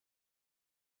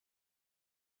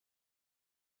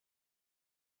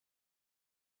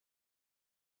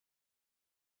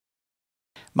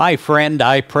My friend,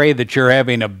 I pray that you're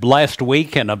having a blessed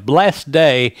week and a blessed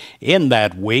day in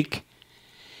that week.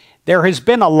 There has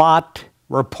been a lot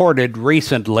reported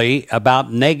recently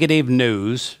about negative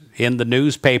news in the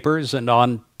newspapers and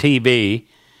on TV.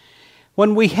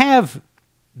 When we have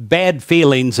bad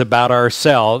feelings about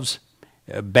ourselves,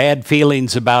 bad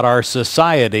feelings about our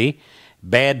society,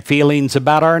 bad feelings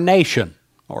about our nation,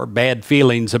 or bad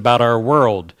feelings about our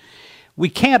world, we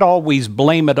can't always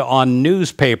blame it on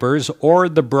newspapers or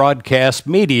the broadcast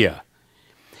media.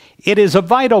 It is a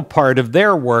vital part of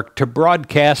their work to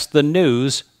broadcast the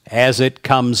news as it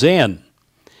comes in.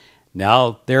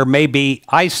 Now, there may be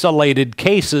isolated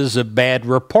cases of bad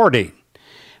reporting,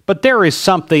 but there is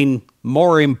something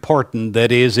more important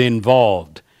that is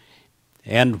involved.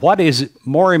 And what is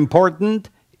more important?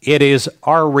 It is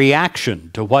our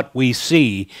reaction to what we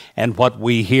see and what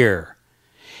we hear.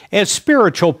 As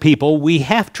spiritual people, we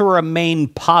have to remain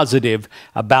positive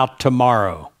about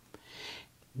tomorrow.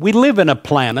 We live in a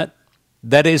planet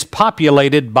that is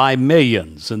populated by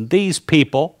millions, and these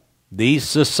people, these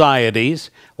societies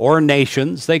or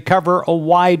nations, they cover a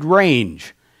wide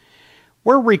range.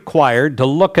 We're required to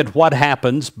look at what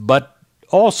happens, but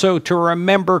also to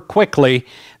remember quickly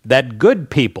that good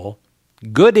people,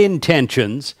 good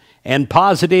intentions, and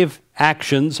positive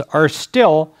actions are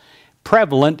still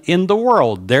prevalent in the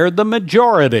world. They're the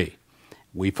majority.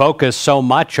 We focus so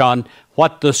much on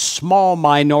what the small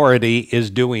minority is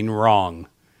doing wrong.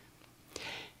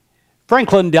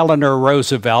 Franklin Delano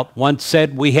Roosevelt once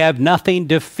said, "We have nothing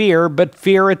to fear but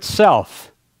fear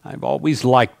itself." I've always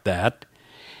liked that.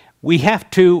 We have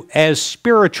to, as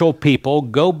spiritual people,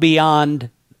 go beyond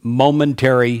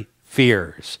momentary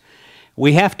fears.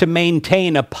 We have to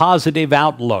maintain a positive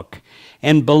outlook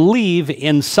and believe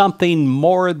in something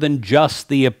more than just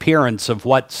the appearance of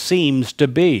what seems to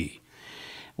be.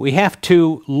 We have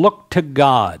to look to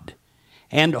God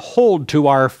and hold to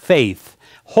our faith,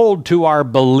 hold to our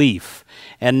belief,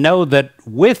 and know that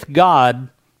with God,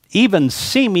 even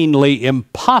seemingly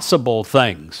impossible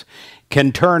things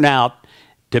can turn out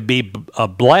to be a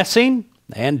blessing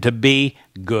and to be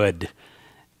good.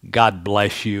 God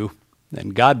bless you,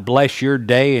 and God bless your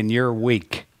day and your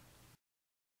week.